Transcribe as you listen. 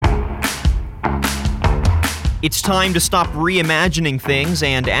It's time to stop reimagining things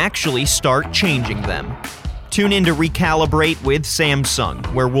and actually start changing them. Tune in to Recalibrate with Samsung,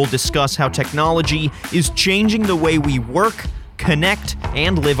 where we'll discuss how technology is changing the way we work, connect,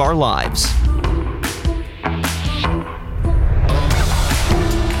 and live our lives.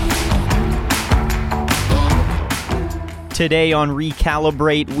 Today on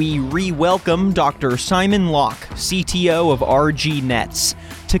Recalibrate, we re-welcome Dr. Simon Locke, CTO of RG Nets,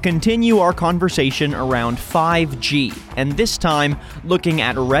 to continue our conversation around 5G, and this time looking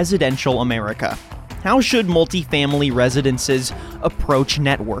at residential America. How should multifamily residences approach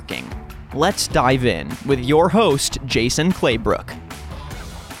networking? Let's dive in with your host, Jason Claybrook.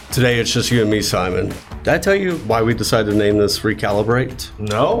 Today it's just you and me, Simon. Did I tell you why we decided to name this Recalibrate?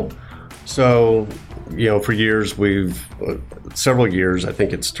 No. So, for years several years, I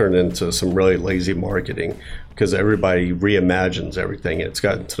think it's turned into some really lazy marketing because everybody reimagines everything. It's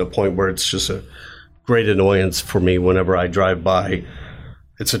gotten to the point where it's just a great annoyance for me whenever I drive by.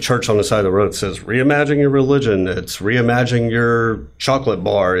 It's a church on the side of the road that says, reimagine your religion. It's reimagine your chocolate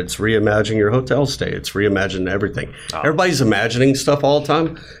bar. It's reimagine your hotel stay. It's reimagine everything. Oh. Everybody's imagining stuff all the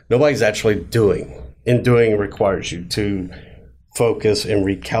time. Nobody's actually doing. And doing requires you to focus and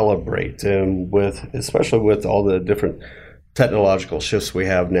recalibrate. And especially with all the different technological shifts we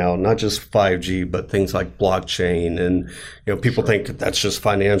have now, not just 5G, but things like blockchain. And, people think that's just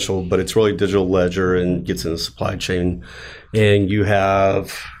financial, but it's really digital ledger and gets into supply chain. And you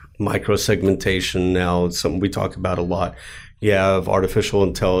have microsegmentation now. It's something we talk about a lot. You have artificial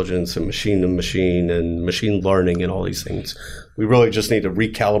intelligence and machine-to-machine and machine learning and all these things. We really just need to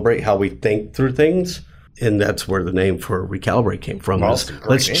recalibrate how we think through things. And that's where the name for Recalibrate came from.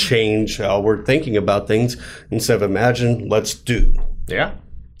 Let's change how we're thinking about things. Instead of imagine, let's do. Yeah.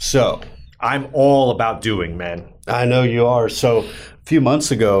 So I'm all about doing, man. I know you are. So a few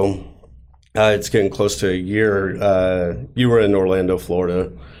months ago, it's getting close to a year, you were in Orlando,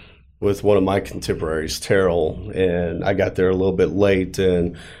 Florida with one of my contemporaries, Terrell, and I got there a little bit late,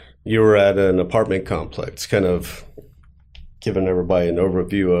 and you were at an apartment complex, kind of giving everybody an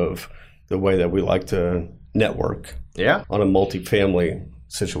overview of the way that we like to network on a multifamily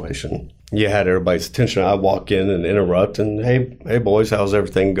situation. You had everybody's attention. I walk in and interrupt and, hey boys, how's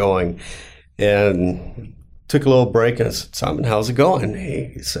everything going? And took a little break and I said, Simon, how's it going?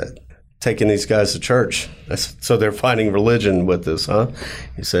 He said, taking these guys to church. I said, so they're finding religion with this, huh?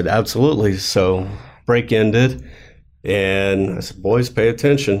 He said, absolutely. So break ended and I said, boys, pay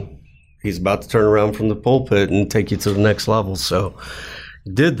attention. He's about to turn around from the pulpit and take you to the next level. So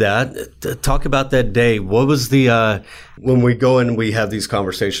did that. Talk about that day. What was the, when we go in, we have these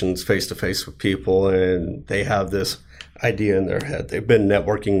conversations face to face with people and they have this idea in their head. They've been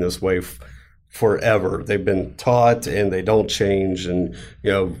networking this way forever. They've been taught and they don't change. And,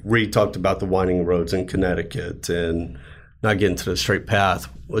 Reed talked about the winding roads in Connecticut and not getting to the straight path.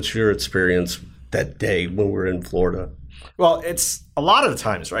 What's your experience that day when we were in Florida? Well, it's a lot of the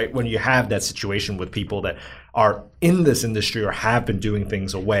times, right, when you have that situation with people that are in this industry or have been doing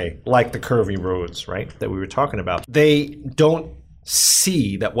things away, like the curvy roads, right, that we were talking about. They don't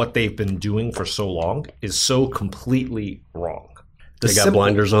see that what they've been doing for so long is so completely wrong. They got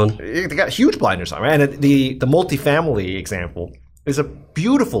blinders on? They got huge blinders on, right? And the multifamily example is a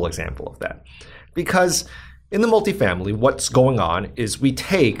beautiful example of that. Because in the multifamily, what's going on is we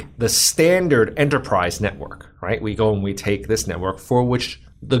take the standard enterprise network, right? We go and we take this network for which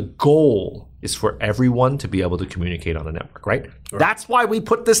the goal is for everyone to be able to communicate on the network, right? Sure. That's why we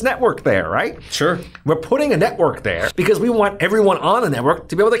put this network there, right? Sure. We're putting a network there because we want everyone on the network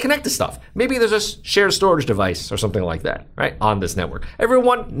to be able to connect to stuff. Maybe there's a shared storage device or something like that, right, on this network.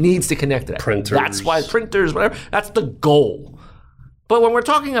 Everyone needs to connect to that. Printers. That's why printers, whatever, that's the goal. But when we're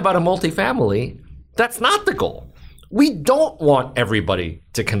talking about a multifamily, that's not the goal. We don't want everybody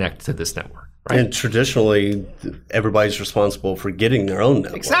to connect to this network. Right. And traditionally, everybody's responsible for getting their own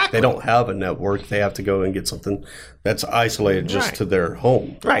network. Exactly. They don't have a network. They have to go and get something that's isolated just to their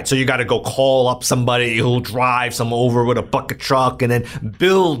home. Right. So you got to go call up somebody who'll drive some over with a bucket truck and then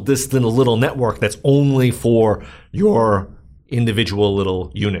build this little network that's only for your individual little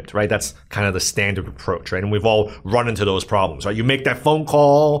unit, right? That's kind of the standard approach, right? And we've all run into those problems, right? You make that phone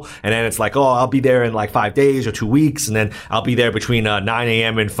call and then it's like, oh, I'll be there in like 5 days or 2 weeks. And then I'll be there between 9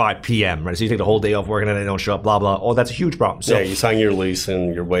 a.m. and 5 p.m., right? So you take the whole day off work and then they don't show up, blah, blah. Oh, that's a huge problem. So you sign your lease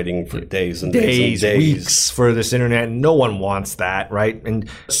and you're waiting for days and weeks for this internet. And no one wants that, right? And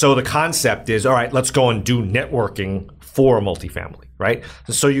so the concept is, all right, let's go and do networking for a multifamily, right?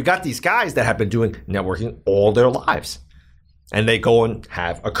 So you got these guys that have been doing networking all their lives. And they go and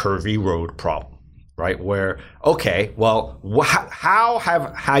have a curvy road problem. right? Where, okay, well, how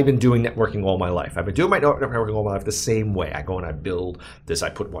have I been doing networking all my life? I've been doing my networking all my life the same way. I go and I build this, I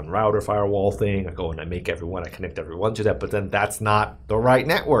put one router firewall thing, I go and I connect everyone to that, but then that's not the right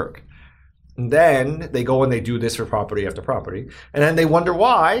network. And then they go and they do this for property after property, and then they wonder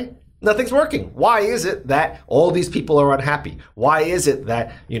why nothing's working. Why is it that all these people are unhappy? Why is it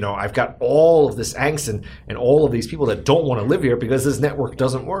that, I've got all of this angst and all of these people that don't want to live here because this network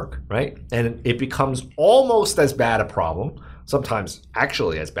doesn't work, right? And it becomes almost as bad a problem, sometimes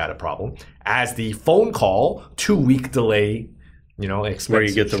actually as bad a problem, as the phone call 2-week delay, where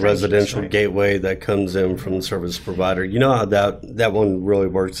you get the residential gateway that comes in from the service provider. You know how that one really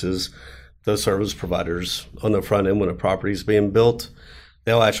works is those service providers on the front end when a property is being built,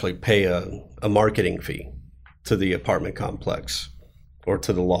 they'll actually pay a marketing fee to the apartment complex or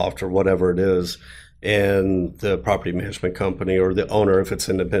to the loft or whatever it is. And the property management company or the owner, if it's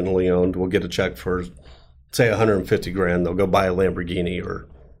independently owned, will get a check for, say, $150,000. They'll go buy a Lamborghini or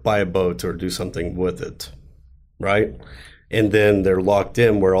buy a boat or do something with it, right? And then they're locked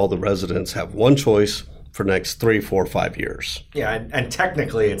in where all the residents have one choice for the next 3, 4, 5 years. Yeah, and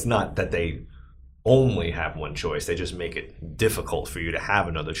technically it's not that they only have one choice. They just make it difficult for you to have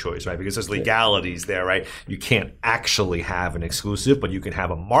another choice, right? Because there's legalities there, right? You can't actually have an exclusive, but you can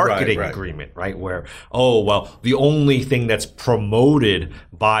have a marketing agreement, right? Where, the only thing that's promoted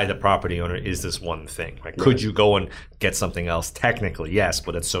by the property owner is this one thing, right? Could you go and get something else? Technically, yes,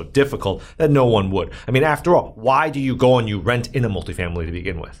 but it's so difficult that no one would. I mean, after all, why do you go and you rent in a multifamily to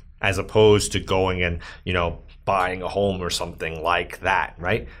begin with, as opposed to going and, buying a home or something like that,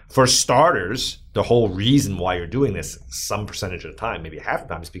 right? For starters, the whole reason why you're doing this some percentage of the time, maybe half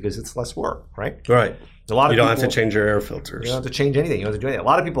the time, is because it's less work, right? Right. A lot of you don't people, have to change your air filters. You don't have to change anything. You don't have to do anything. A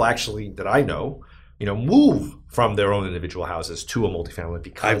lot of people actually that I know, move from their own individual houses to a multifamily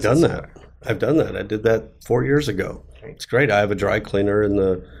because I've done that. I did that 4 years ago. Okay. It's great. I have a dry cleaner in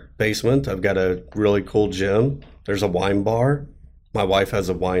the basement. I've got a really cool gym. There's a wine bar. My wife has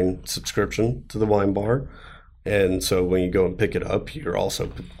a wine subscription to the wine bar. And so when you go and pick it up, you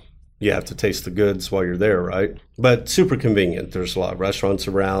have to taste the goods while you're there, right? But super convenient. There's a lot of restaurants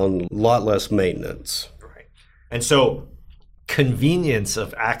around, a lot less maintenance. Right. And so convenience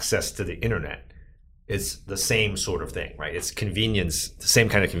of access to the internet is the same sort of thing, right? It's convenience, the same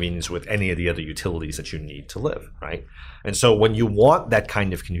kind of convenience with any of the other utilities that you need to live, right? And so when you want that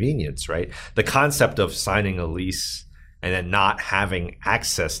kind of convenience, right, the concept of signing a lease and then not having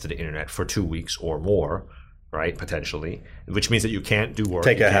access to the internet for 2 weeks or more, right, potentially, which means that you can't do work.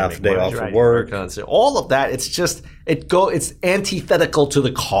 Take a half day off of work. All of that, it's antithetical to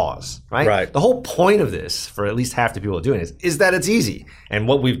the cause, right? Right. The whole point of this, for at least half the people doing this, is that it's easy. And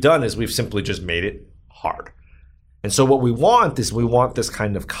what we've done is we've simply just made it hard. And so what we want is this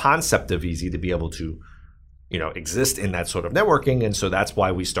kind of concept of easy to be able to, exist in that sort of networking. And so that's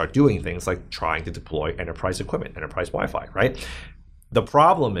why we start doing things like trying to deploy enterprise equipment, enterprise Wi-Fi, right? The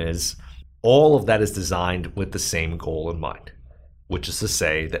problem is, all of that is designed with the same goal in mind, which is to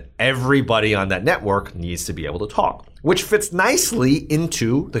say that everybody on that network needs to be able to talk, which fits nicely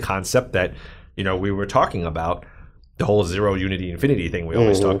into the concept that, we were talking about, the whole zero unity infinity thing. We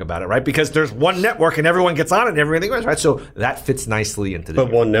always talk about it, right? Because there's one network and everyone gets on it and everything goes, right? So that fits nicely into the...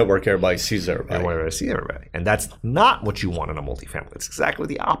 But one network, everybody sees everybody. Everybody sees everybody. And that's not what you want in a multifamily. It's exactly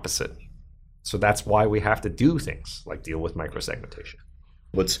the opposite. So that's why we have to do things like deal with microsegmentation.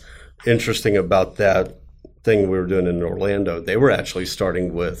 What's interesting about that thing we were doing in Orlando, they were actually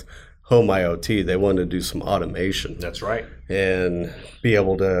starting with home IoT. They wanted to do some automation. That's right. And be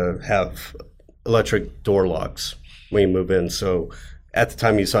able to have electric door locks when you move in. So at the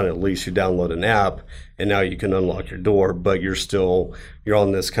time you sign a lease, you download an app, and now you can unlock your door, but you're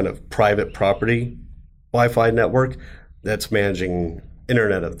on this kind of private property Wi-Fi network that's managing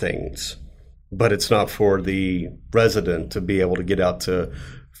Internet of Things. But it's not for the resident to be able to get out to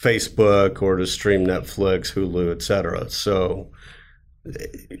Facebook or to stream Netflix, Hulu, etc. So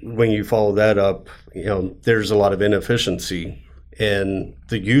when you follow that up, there's a lot of inefficiency in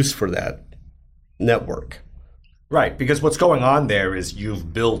the use for that network. Right, because what's going on there is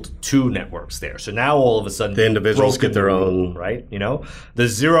you've built 2 networks there. So now all of a sudden the individuals get their own, right? The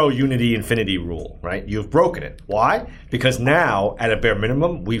zero unity infinity rule, right? You've broken it. Why? Because now at a bare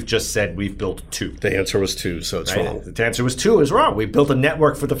minimum, we've just said we've built 2. The answer was 2, so it's wrong. The answer was 2 is wrong. We built a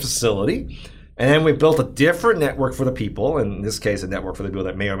network for the facility, and then we built a different network for the people. In this case, a network for the people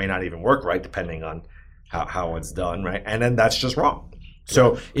that may or may not even work right, depending on how it's done, right? And then that's just wrong.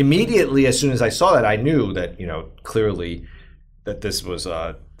 So immediately, as soon as I saw that, I knew that clearly that this was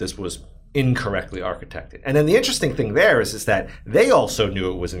incorrectly architected. And then the interesting thing there is that they also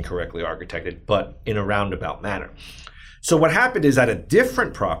knew it was incorrectly architected, but in a roundabout manner. So what happened is at a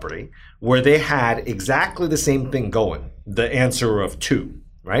different property where they had exactly the same thing going, the answer of 2,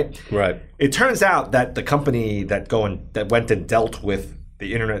 right? Right. It turns out that the company that went and dealt with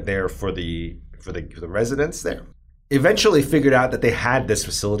the internet there for the residents there eventually figured out that they had this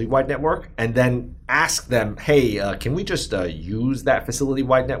facility-wide network and then asked them, hey, can we just use that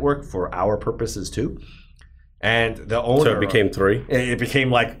facility-wide network for our purposes too? And the owner... So it became 3? It became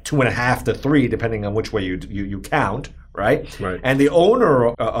like 2.5 to 3, depending on which way you count, right? Right. And the owner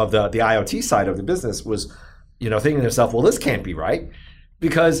of the IoT side of the business was, thinking to himself, well, this can't be right.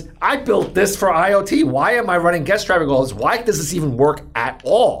 Because I built this for IoT. Why am I running guest traffic calls? Why does this even work at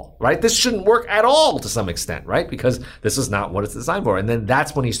all, right? This shouldn't work at all to some extent, right? Because this is not what it's designed for. And then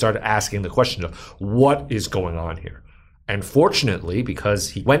that's when he started asking the question of what is going on here? And fortunately,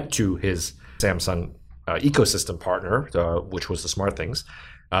 because he went to his Samsung ecosystem partner, which was the SmartThings,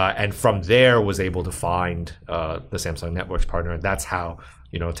 and from there was able to find the Samsung Networks partner. And that's how,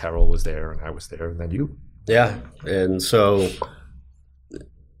 Terrell was there and I was there and then you. Yeah. And so...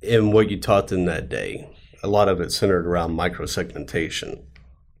 in what you taught them that day, a lot of it centered around microsegmentation.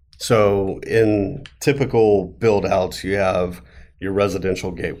 So in typical build outs, you have your residential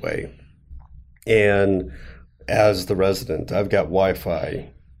gateway. And as the resident, I've got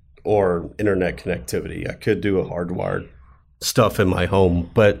Wi-Fi or internet connectivity. I could do a hardwired stuff in my home,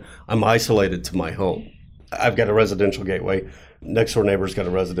 but I'm isolated to my home. I've got a residential gateway. Next door neighbor's got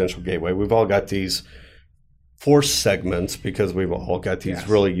a residential gateway. We've all got these force segments because we've all got these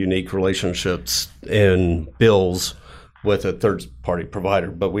really unique relationships and bills with a third-party provider,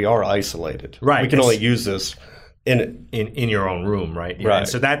 but we are isolated. Right. We can only use this in your own room, right? Right. And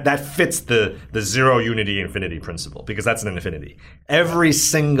so that fits the zero unity infinity principle because that's an infinity. Every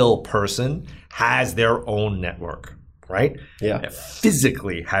single person has their own network. Right? Yeah.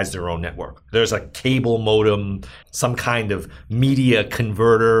 Physically has their own network. There's a cable modem, some kind of media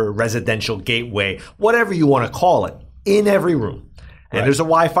converter, residential gateway, whatever you want to call it, in every room. And Right. there's a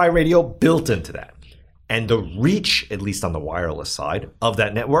Wi-Fi radio built into that. And the reach, at least on the wireless side of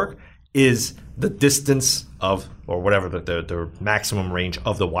that network, is the distance of, or whatever the maximum range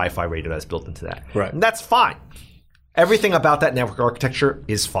of the Wi-Fi radio that's built into that. Right. And that's fine. Everything about that network architecture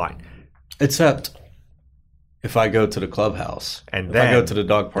is fine. Except if I go to the clubhouse, And if then, I go to the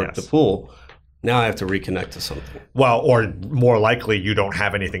dog park, yes. the pool, now I have to reconnect to something. Well, or more likely, you don't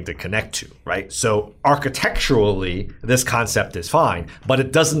have anything to connect to, right? So architecturally, this concept is fine, but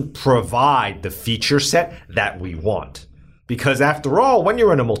it doesn't provide the feature set that we want. Because after all, when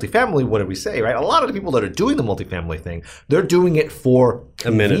you're in a multifamily, what do we say, right? A lot of the people that are doing the multifamily thing, they're doing it for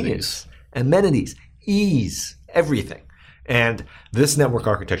convenience, amenities, ease, everything. And this network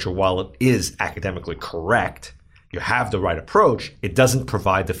architecture, while it is academically correct, you have the right approach, it doesn't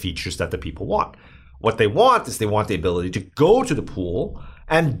provide the features that the people want. What they want is they want the ability to go to the pool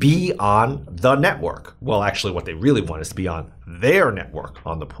and be on the network. Well, actually, what they really want is to be on their network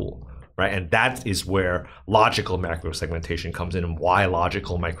on the pool, right? And that is where logical microsegmentation comes in and why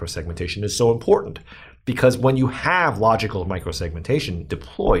logical microsegmentation is so important. Because when you have logical microsegmentation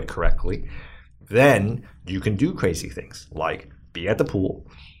deployed correctly, then you can do crazy things like be at the pool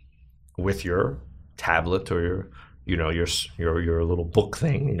with your tablet or your little book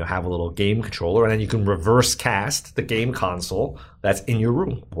thing, have a little game controller, and then you can reverse cast the game console that's in your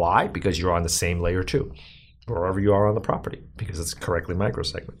room. Why? Because you're on the same layer too, wherever you are on the property, because it's correctly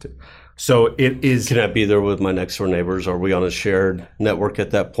microsegmented. So it is. Can I be there with my next door neighbors? Are we on a shared network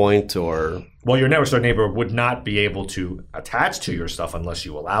at that point, or? Well, your next door neighbor would not be able to attach to your stuff unless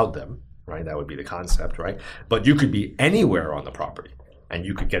you allowed them. Right, that would be the concept, right? But you could be anywhere on the property and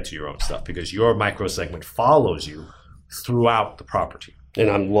you could get to your own stuff because your microsegment follows you throughout the property. And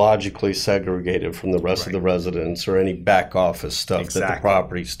I'm logically segregated from the rest of the residents or any back office stuff that the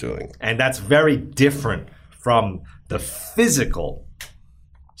property's doing. And that's very different from the physical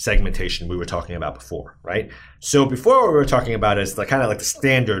segmentation we were talking about before, right? So before we were talking about is the kind of like the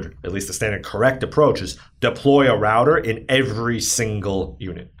standard, at least the standard correct approach is deploy a router in every single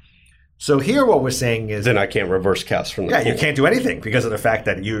unit. So here what we're saying is... Then I can't reverse cast from the pool. You can't do anything because of the fact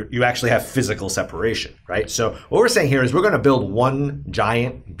that you actually have physical separation, right? So what we're saying here is we're going to build one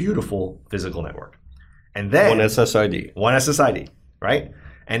giant, beautiful physical network. And then... One SSID. One SSID, right?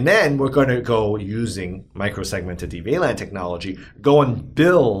 And then we're going to go using microsegmented VLAN technology, go and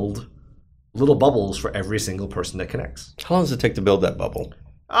build little bubbles for every single person that connects. How long does it take to build that bubble?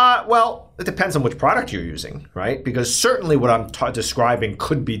 Well, it depends on which product you're using, right? Because certainly what I'm describing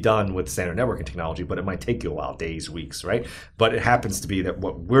could be done with standard networking technology, but it might take you a while, days, weeks, right? But it happens to be that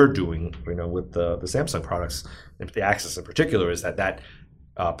what we're doing, with the Samsung products, the Axis in particular, is that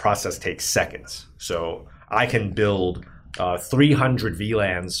process takes seconds. So I can build 300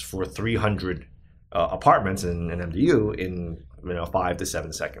 VLANs for 300 apartments in an MDU in 5 to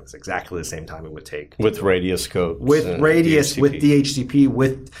 7 seconds, exactly the same time it would take. With radius code. With radius, DHCP. With DHCP,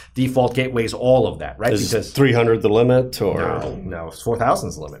 with default gateways, all of that, right? Is 300 the limit? Or No, 4,000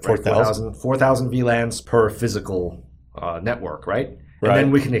 is the limit, right? 4,000? 4,000 VLANs per physical network, right? And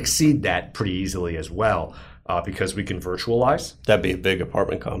then we can exceed that pretty easily as well because we can virtualize. That'd be a big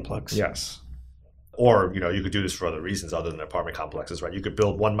apartment complex. Yes. Or, you could do this for other reasons other than apartment complexes, right? You could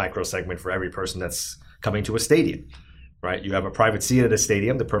build one microsegment for every person that's coming to a stadium. Right, you have a private seat at a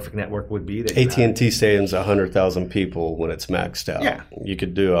stadium. The perfect network would be that AT&T Stadium's 100,000 people when it's maxed out. Yeah, you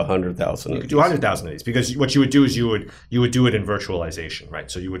could do 100,000. You could do 100,000 of these because what you would do is you would do it in virtualization,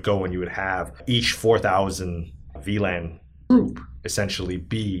 right? So you would go and you would have each 4,000 VLAN group essentially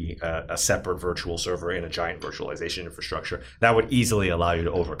be a separate virtual server in a giant virtualization infrastructure that would easily allow you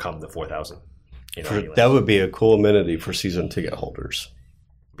to overcome the 4,000. That would be a cool amenity for season ticket holders.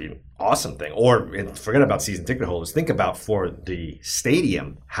 Be an awesome thing. Or forget about season ticket holders. Think about for the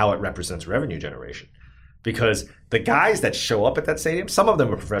stadium how it represents revenue generation. Because the guys that show up at that stadium, some of them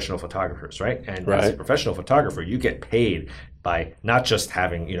are professional photographers, right? And as a professional photographer, you get paid by not just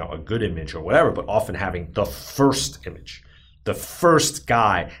having a good image or whatever, but often having the first image. The first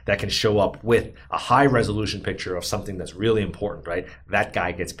guy that can show up with a high resolution picture of something that's really important, right? That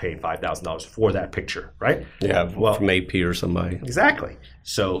guy gets paid $5,000 for that picture, right? Yeah, from AP or somebody. Exactly.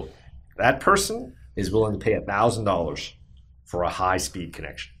 So that person is willing to pay $1,000 for a high-speed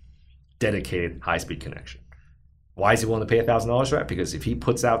connection, dedicated high-speed connection. Why is he willing to pay $1,000 for that? Because if he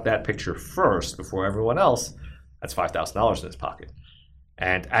puts out that picture first before everyone else, that's $5,000 in his pocket.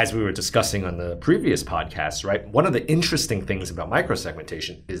 And as we were discussing on the previous podcast, right, one of the interesting things about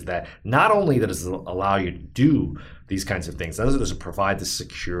microsegmentation is that not only does it allow you to do these kinds of things, not only does it provide the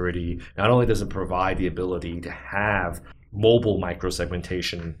security, not only does it provide the ability to have mobile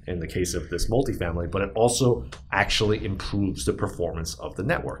microsegmentation in the case of this multifamily, but it also actually improves the performance of the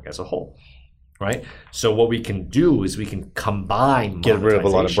network as a whole. Right? So what we can do is we can combine get rid of a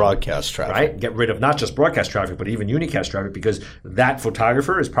lot of broadcast traffic. Right? Get rid of not just broadcast traffic, but even unicast traffic, because that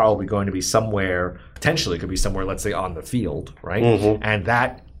photographer is probably going to be somewhere, potentially could be somewhere, let's say, on the field, right? Mm-hmm. And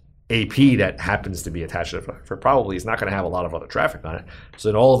that AP that happens to be attached to the photographer probably is not going to have a lot of other traffic on it. So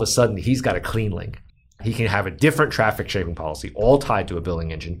then all of a sudden, he's got a clean link. He can have a different traffic shaping policy, all tied to a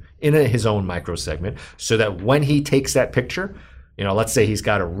billing engine in his own microsegment, so that when he takes that picture, let's say he's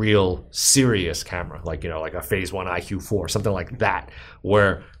got a real serious camera, like a Phase 1 IQ4, something like that,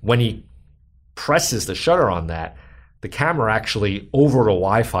 where when he presses the shutter on that, the camera actually over the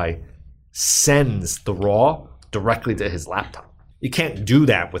Wi-Fi sends the RAW directly to his laptop. You can't do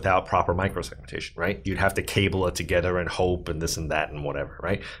that without proper microsegmentation, right? You'd have to cable it together and hope and this and that and whatever,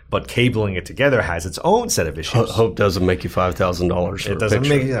 right? But cabling it together has its own set of issues. Hope doesn't make you $5,000. It doesn't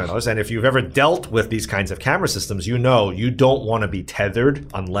make you $5,000. And if you've ever dealt with these kinds of camera systems, you don't want to be tethered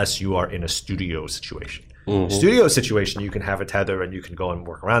unless you are in a studio situation. Mm-hmm. Studio situation, you can have a tether and you can go and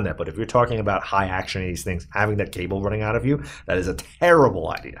work around that. But if you're talking about high action, these things, having that cable running out of you, that is a terrible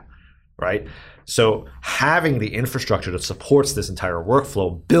idea, right? So having the infrastructure that supports this entire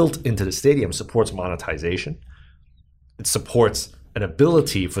workflow built into the stadium supports monetization. It supports an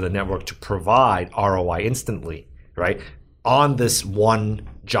ability for the network to provide ROI instantly, right, on this one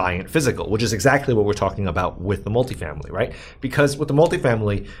giant physical, which is exactly what we're talking about with the multifamily, right? Because with the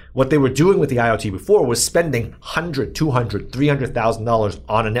multifamily, what they were doing with the IoT before was spending $100,000, $200,000, $300,000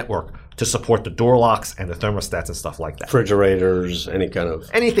 on a network to support the door locks and the thermostats and stuff like that. Refrigerators,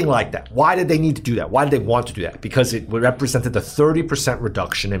 anything like that. Why did they need to do that? Why did they want to do that? Because it represented a 30%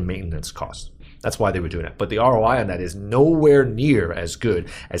 reduction in maintenance costs. That's why they were doing it. But the ROI on that is nowhere near as good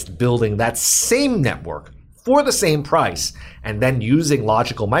as building that same network for the same price and then using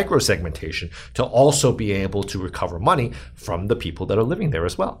logical microsegmentation to also be able to recover money from the people that are living there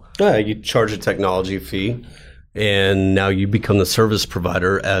as well. Yeah, you charge a technology fee. And now you become the service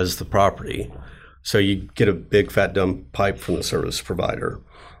provider as the property. So you get a big fat dumb pipe from the service provider.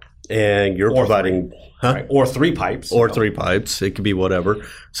 And you're providing... Right. Or 3 pipes. Or 3 pipes. It could be whatever.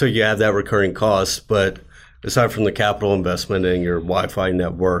 So you have that recurring cost. But aside from the capital investment in your Wi-Fi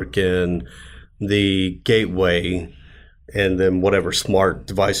network and the gateway and then whatever smart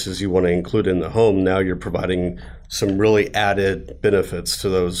devices you want to include in the home, now you're providing some really added benefits to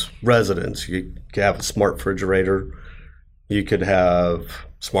those residents. You can have a smart refrigerator, You could have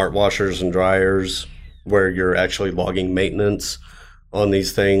smart washers and dryers where you're actually logging maintenance on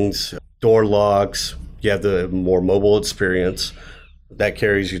these things, door locks. You have the more mobile experience that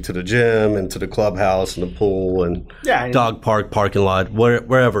carries you to the gym and to the clubhouse and the pool and dog park, parking lot,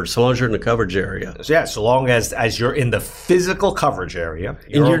 wherever, so long as you're in the coverage area. Yeah, so long as you're in the physical coverage area.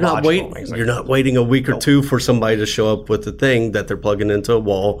 And you're not waiting a week or two for somebody to show up with the thing that they're plugging into a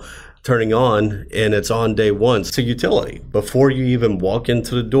wall, turning on, and it's on day one. It's a utility. Before you even walk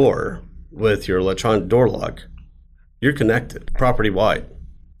into the door with your electronic door lock, you're connected property-wide.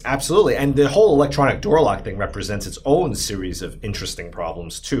 Absolutely. And the whole electronic door lock thing represents its own series of interesting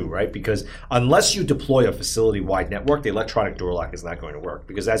problems too, right? Because unless you deploy a facility-wide network, the electronic door lock is not going to work.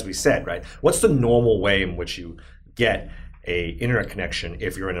 Because as we said, right, what's the normal way in which you get a internet connection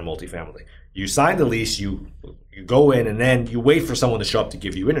if you're in a multifamily? You sign the lease, you go in, and then you wait for someone to show up to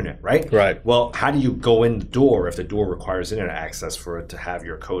give you internet, right? Right. Well, how do you go in the door if the door requires internet access for it to have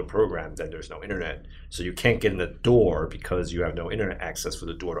your code programmed and there's no internet? So you can't get in the door because you have no internet access for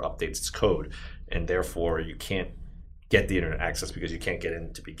the door to update its code, and therefore you can't get the internet access because you can't get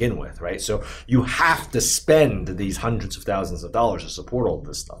in to begin with, right? So you have to spend these hundreds of thousands of dollars to support all of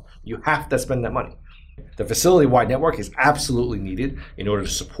this stuff. You have to spend that money. The facility-wide network is absolutely needed in order to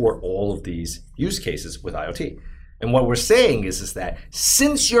support all of these use cases with IoT. And what we're saying is that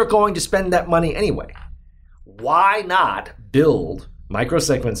since you're going to spend that money anyway, why not build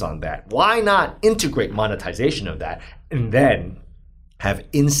microsegments on that? Why not integrate monetization of that and then have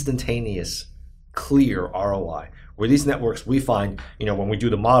instantaneous, clear ROI? Where these networks, we find, when we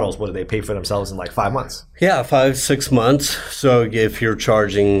do the models, what do they pay for themselves in like 5 months? Yeah, 5-6 months. So if you're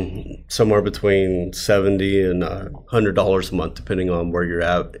charging somewhere between $70 and $100 a month, depending on where you're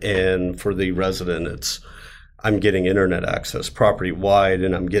at, and for the resident, I'm getting internet access property wide,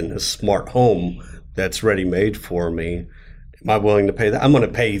 and I'm getting a smart home that's ready made for me. Am I willing to pay that? I'm going to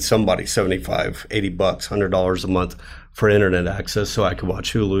pay somebody $75, $80, $100 a month for internet access so I can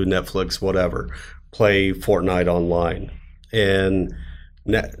watch Hulu, Netflix, whatever. Play Fortnite online. And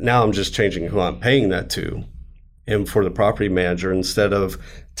now I'm just changing who I'm paying that to. And for the property manager, instead of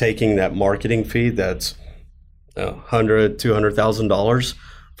taking that marketing fee that's $100,000, $200,000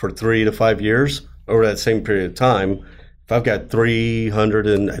 for 3 to 5 years over that same period of time, if I've got 300,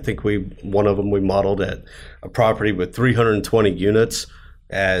 and I think one of them we modeled at a property with 320 units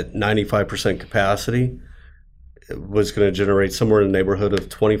at 95% capacity, was going to generate somewhere in the neighborhood of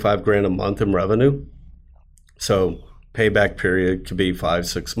 $25,000 a month in revenue. So payback period could be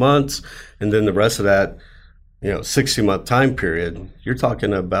 5-6 months, and then the rest of that, 60-month time period, you're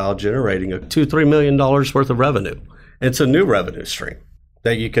talking about generating a $2-3 million worth of revenue. It's a new revenue stream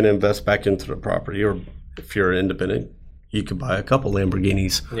that you can invest back into the property, or if you're independent, you could buy a couple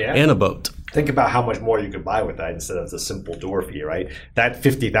Lamborghinis and a boat. Think about how much more you could buy with that instead of the simple door fee, right? That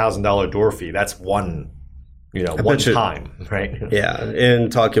 $50,000 door fee, that's one time, right? Yeah,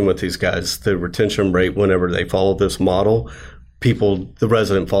 and talking with these guys, the retention rate, whenever they follow this model, the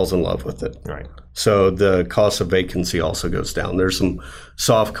resident falls in love with it. Right. So the cost of vacancy also goes down. There's some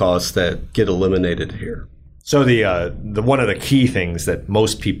soft costs that get eliminated here. So the one of the key things that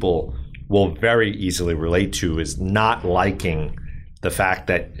most people will very easily relate to is not liking the fact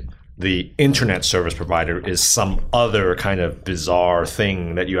that the internet service provider is some other kind of bizarre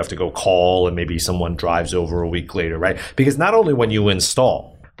thing that you have to go call and maybe someone drives over a week later, right? Because not only when you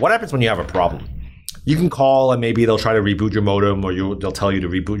install, what happens when you have a problem? You can call and maybe they'll try to reboot your modem, or they'll tell you to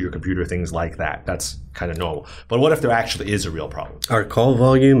reboot your computer, things like that. That's kind of normal. But what if there actually is a real problem? Our call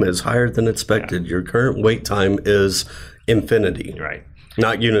volume is higher than expected. Your current wait time is infinity, right?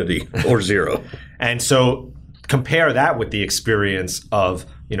 Not unity or zero. And so compare that with the experience of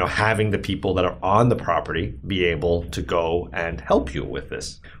having the people that are on the property be able to go and help you with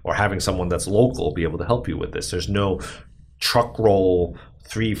this, or having someone that's local be able to help you with this. There's no truck roll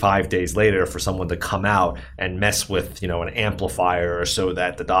 3-5 days later for someone to come out and mess with an amplifier so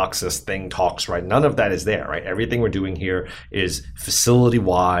that the DOCSIS thing talks right. None of that is there, right? Everything we're doing here is facility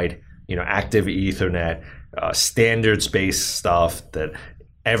wide, active Ethernet, standards-based stuff that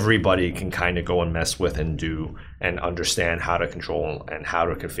everybody can kind of go and mess with and do and understand how to control and how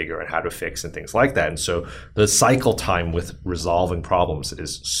to configure and how to fix and things like that. And so the cycle time with resolving problems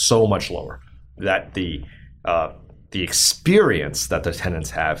is so much lower that the experience that the tenants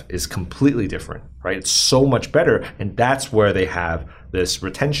have is completely different, right? It's so much better, and that's where they have this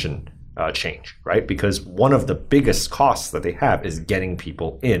retention change, right? Because one of the biggest costs that they have is getting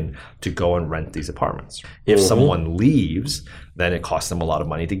people in to go and rent these apartments. If someone leaves, then it costs them a lot of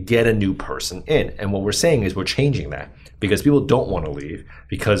money to get a new person in. And what we're saying is we're changing that because people don't want to leave,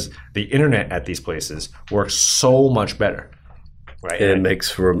 because the internet at these places works so much better. right? And it makes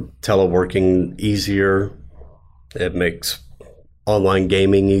for teleworking easier. It makes online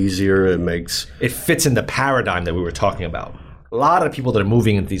gaming easier. It fits in the paradigm that we were talking about. A lot of people that are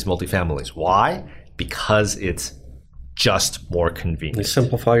moving into these multifamilies. Why? Because it's just more convenient. You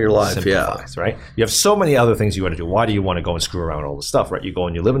simplify your life, right? You have so many other things you want to do. Why do you want to go and screw around with all this stuff, right? You go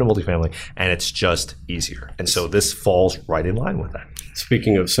and you live in a multifamily, and it's just easier. And so this falls right in line with that.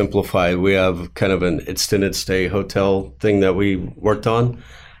 Speaking of simplified, we have kind of an extended stay hotel thing that we worked on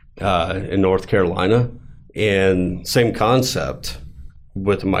in North Carolina. And same concept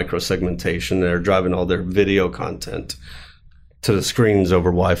with the microsegmentation. They're driving all their video content to the screens over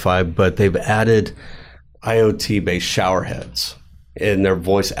Wi-Fi, but they've added IoT-based shower heads, and they're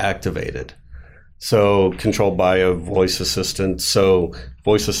voice activated. So controlled by a voice assistant. So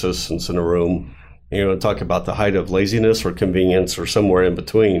voice assistants in a room, talk about the height of laziness or convenience or somewhere in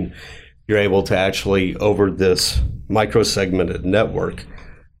between. You're able to actually, over this micro-segmented network,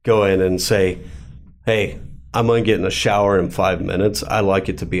 go in and say, hey, I'm going to get in a shower in 5 minutes. I like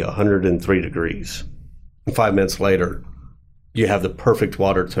it to be 103 degrees. And 5 minutes later, you have the perfect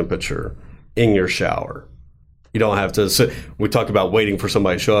water temperature in your shower. You don't have to sit. We talk about waiting for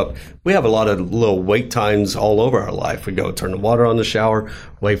somebody to show up. We have a lot of little wait times all over our life. We go turn the water on the shower,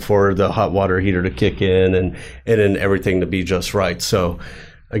 wait for the hot water heater to kick in, and then everything to be just right. So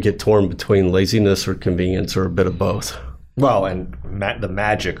I get torn between laziness or convenience or a bit of both. Well, and the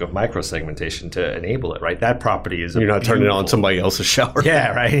magic of microsegmentation to enable it, right? That property is you're not turning it on somebody else's shower.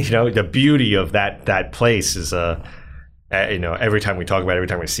 Yeah, right. The beauty of that place is every time we talk about it, every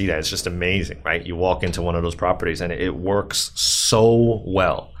time we see that, it's just amazing, right? You walk into one of those properties and it works so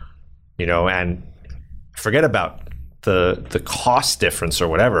well, and forget about the cost difference or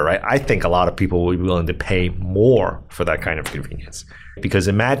whatever, right? I think a lot of people will be willing to pay more for that kind of convenience. Because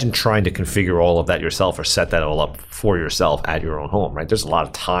imagine trying to configure all of that yourself or set that all up for yourself at your own home, right? There's a lot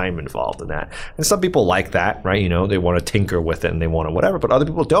of time involved in that. And some people like that, right? They want to tinker with it and they want to whatever, but other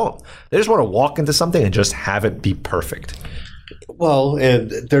people don't. They just want to walk into something and just have it be perfect. Well, and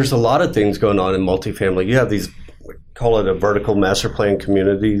there's a lot of things going on in multifamily. You have these, call it a vertical master plan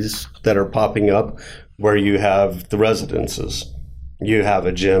communities that are popping up where you have the residences. You have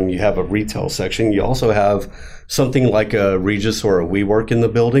a gym, you have a retail section. You also have something like a Regis or a WeWork in the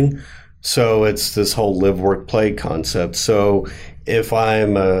building. So it's this whole live, work, play concept. So if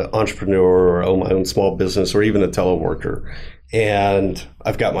I'm an entrepreneur or own my own small business or even a teleworker, and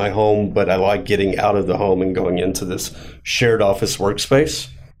I've got my home, but I like getting out of the home and going into this shared office workspace,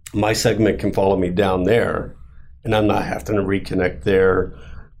 my segment can follow me down there, and I'm not having to reconnect there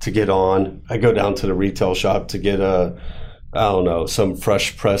to get on. I go down to the retail shop to get some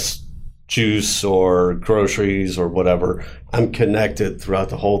fresh pressed juice or groceries or whatever. I'm connected throughout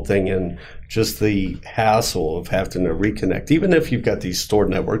the whole thing, and just the hassle of having to reconnect. Even if you've got these stored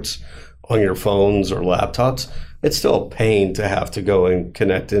networks on your phones or laptops, it's still a pain to have to go and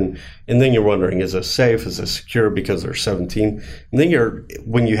connect. And then you're wondering, is it safe? Is it secure? Because there's 17. And then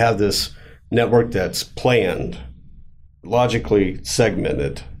when you have this network that's planned, logically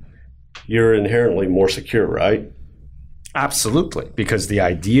segmented, you're inherently more secure, right? Absolutely, because the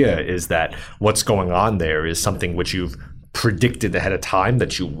idea is that what's going on there is something which you've predicted ahead of time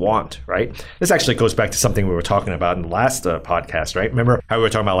that you want, right? This actually goes back to something we were talking about in the last podcast, right? Remember how we were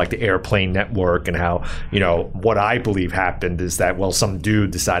talking about like the airplane network and how, what I believe happened is that, some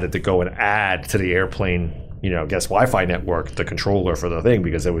dude decided to go and add to the airplane, Wi-Fi network, the controller for the thing,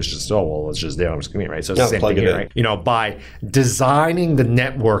 because it was just, it's just there on the screen, right? So it's the same thing here, right? By designing the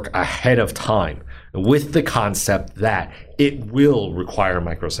network ahead of time, with the concept that it will require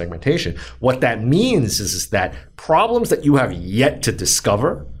microsegmentation. What that means is that problems that you have yet to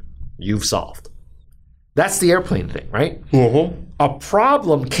discover, you've solved. That's the airplane thing, right? Mm-hmm. A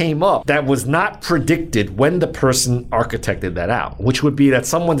problem came up that was not predicted when the person architected that out, which would be that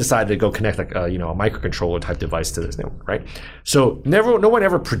someone decided to go connect a microcontroller type device to this network, right? So no one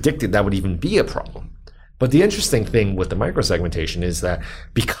ever predicted that would even be a problem. But the interesting thing with the microsegmentation is that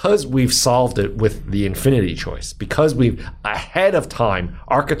because we've solved it with the infinity choice, because we've ahead of time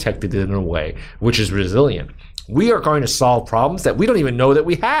architected it in a way which is resilient, we are going to solve problems that we don't even know that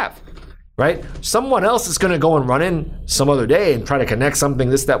we have, right? Someone else is going to go and run in some other day and try to connect something,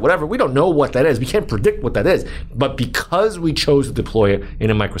 this, that, whatever. We don't know what that is. We can't predict what that is. But because we chose to deploy it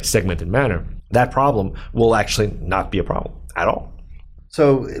in a microsegmented manner, that problem will actually not be a problem at all.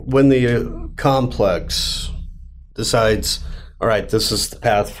 So when the complex decides, all right, this is the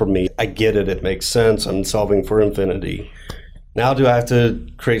path for me, I get it, it makes sense, I'm solving for infinity. Now do I have to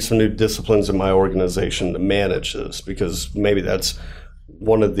create some new disciplines in my organization to manage this? Because maybe that's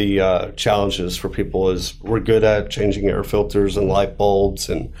one of the challenges for people is we're good at changing air filters and light bulbs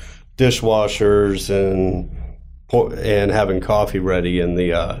and dishwashers and having coffee ready in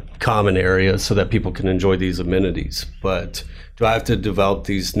the common area so that people can enjoy these amenities. But do I have to develop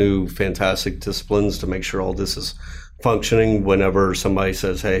these new fantastic disciplines to make sure all this is functioning whenever somebody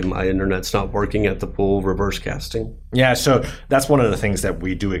says, hey, my internet's not working at the pool, reverse casting? Yeah, so that's one of the things that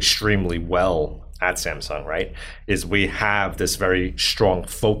we do extremely well at Samsung, right? Is we have this very strong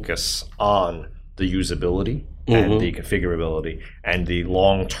focus on the usability and the configurability and the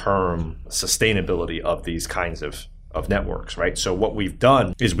long-term sustainability of these kinds of networks, right? So what we've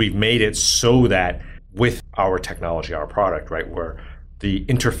done is we've made it so that with our technology, our product, right, where the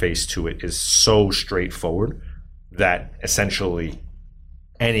interface to it is so straightforward that essentially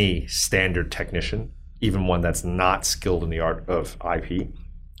any standard technician, even one that's not skilled in the art of IP,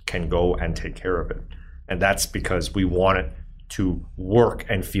 can go and take care of it. And that's because we want it to work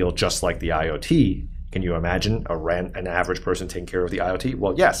and feel just like the IoT. Can you imagine an average person taking care of the IoT?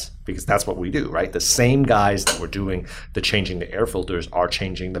 Well, yes, because that's what we do, right? The same guys that were doing the changing the air filters are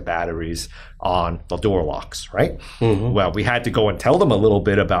changing the batteries on the door locks, right? Well, we had to go and tell them a little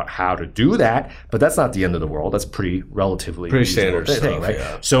bit about how to do that, but that's not the end of the world. That's pretty standard thing, stuff, right?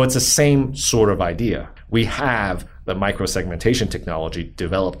 Yeah. So it's the same sort of idea. We have the microsegmentation technology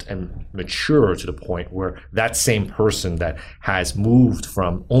developed and mature to the point where that same person that has moved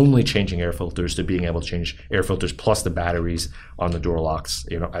from only changing air filters to being able to change air filters plus the batteries on the door locks,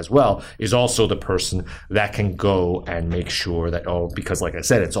 as well, is also the person that can go and make sure that, because like I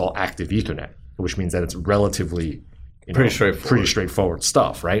said, it's all active Ethernet, which means that it's relatively pretty straightforward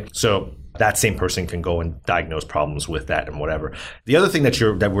stuff, right? So that same person can go and diagnose problems with that and whatever. The other thing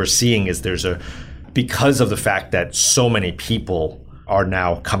that we're seeing is because of the fact that so many people are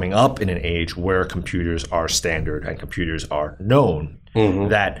now coming up in an age where computers are standard and computers are known,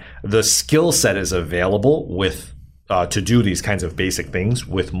 that the skill set is available with to do these kinds of basic things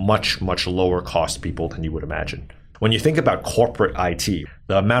with much, much lower cost people than you would imagine. When you think about corporate IT,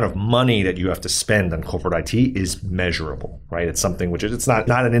 the amount of money that you have to spend on corporate IT is measurable, right? It's something which it's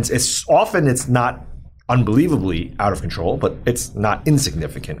not unbelievably out of control, but it's not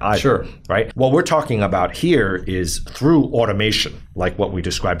insignificant either. Sure. Right? What we're talking about here is through automation, like what we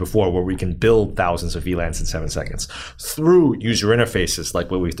described before, where we can build thousands of VLANs in 7 seconds, through user interfaces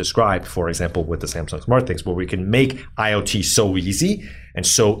like what we've described, for example, with the Samsung SmartThings, where we can make IoT so easy and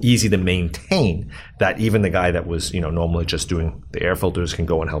so easy to maintain that even the guy that was normally just doing the air filters can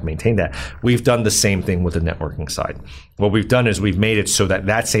go and help maintain that. We've done the same thing with the networking side. What we've done is we've made it so that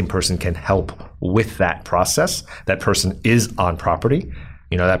that same person can help with that process. That person is on property.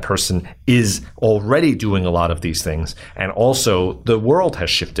 That person is already doing a lot of these things. And also the world has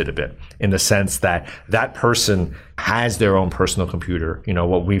shifted a bit in the sense that that person has their own personal computer.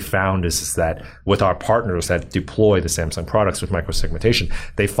 What we've found is that with our partners that deploy the Samsung products with microsegmentation,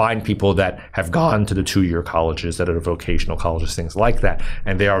 they find people that have gone to the 2-year colleges, that are vocational colleges, things like that.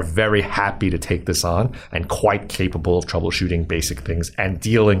 And they are very happy to take this on and quite capable of troubleshooting basic things and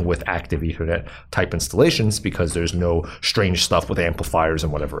dealing with active Ethernet type installations because there's no strange stuff with amplifiers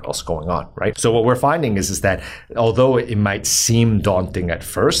and whatever else going on, right? So what we're finding is that although it might seem daunting at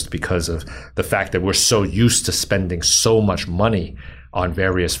first because of the fact that we're so used to spending so much money on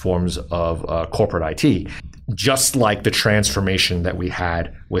various forms of corporate IT, just like the transformation that we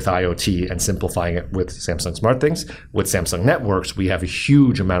had with IoT and simplifying it with Samsung SmartThings, with Samsung Networks, we have a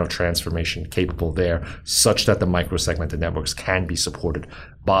huge amount of transformation capable there such that the microsegmented networks can be supported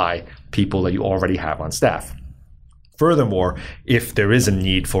by people that you already have on staff. Furthermore, if there is a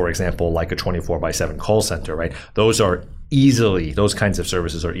need, for example, like a 24/7 call center, right? Those kinds of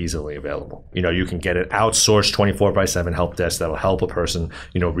services are easily available. You can get an outsourced 24/7 help desk that'll help a person,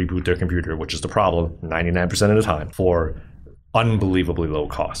 reboot their computer, which is the problem 99% of the time, for unbelievably low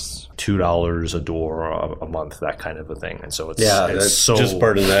costs, $2 a door a month, that kind of a thing. And so it's so just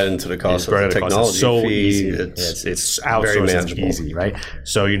burden that into the cost of the technology. It's so fee. easy. It's outsourced. Very manageable. It's easy, right?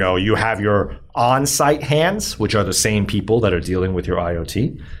 So you have your on-site hands, which are the same people that are dealing with your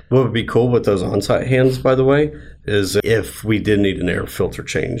IoT. What would be cool with those on-site hands, by the way, is if we did need an air filter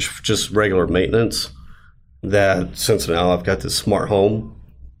change, just regular maintenance, that since now I've got this smart home,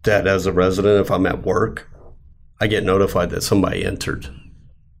 that as a resident, if I'm at work, I get notified that somebody entered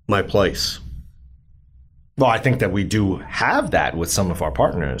my place. Well, I think that we do have that with some of our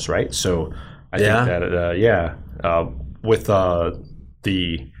partners, right? So I think that, with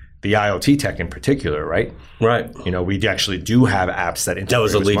the the IoT tech in particular, right? Right. We actually do have apps that integrate. That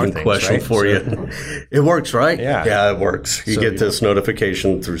was a with leading SmartThings, question right? for you. It works, right? Yeah. Yeah, it works. You get this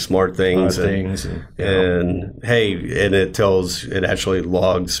notification through SmartThings. And it actually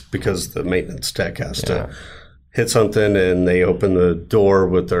logs because the maintenance tech has to hit something, and they open the door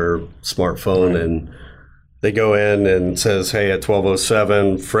with their smartphone and they go in and says, hey, at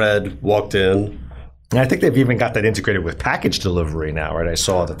 12:07, Fred walked in. And I think they've even got that integrated with package delivery now, right? I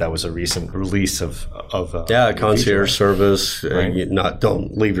saw that was a recent release of concierge service. Right.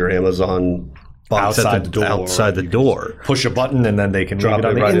 Don't leave your Amazon box outside the door. Push a button and then they can leave it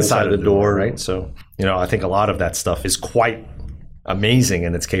on the inside of the door, right? So, I think a lot of that stuff is quite amazing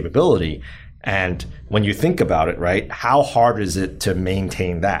in its capability. And when you think about it, right, how hard is it to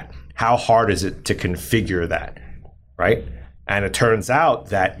maintain that? How hard is it to configure that, right? And it turns out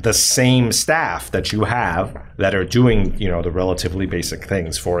that the same staff that you have that are doing, the relatively basic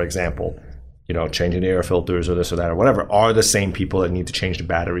things, for example, changing the air filters or this or that or whatever, are the same people that need to change the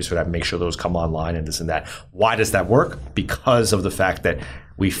batteries for that, make sure those come online and this and that. Why does that work? Because of the fact that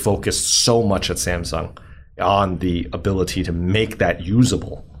we focus so much at Samsung on the ability to make that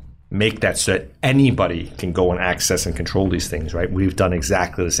usable, make that so that anybody can go and access and control these things, right? We've done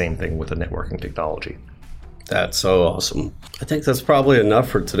exactly the same thing with the networking technology. That's so awesome. I think that's probably enough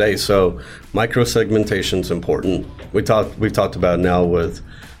for today. So microsegmentation is important. We've talked about it now with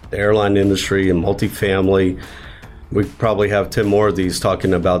the airline industry and multifamily. We probably have 10 more of these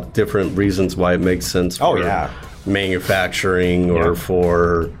talking about different reasons why it makes sense for manufacturing or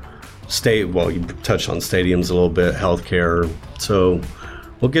for you touched on stadiums a little bit, healthcare. So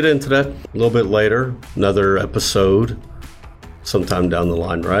we'll get into that a little bit later, another episode sometime down the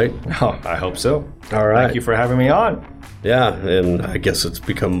line, right? Oh, I hope so. All right. Thank you for having me on. Yeah, and I guess it's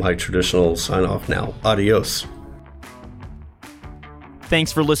become my traditional sign-off now. Adios.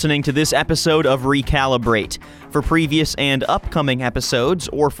 Thanks for listening to this episode of Recalibrate. For previous and upcoming episodes,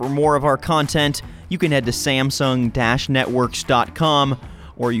 or for more of our content, you can head to samsung-networks.com,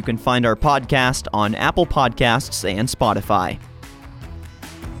 or you can find our podcast on Apple Podcasts and Spotify.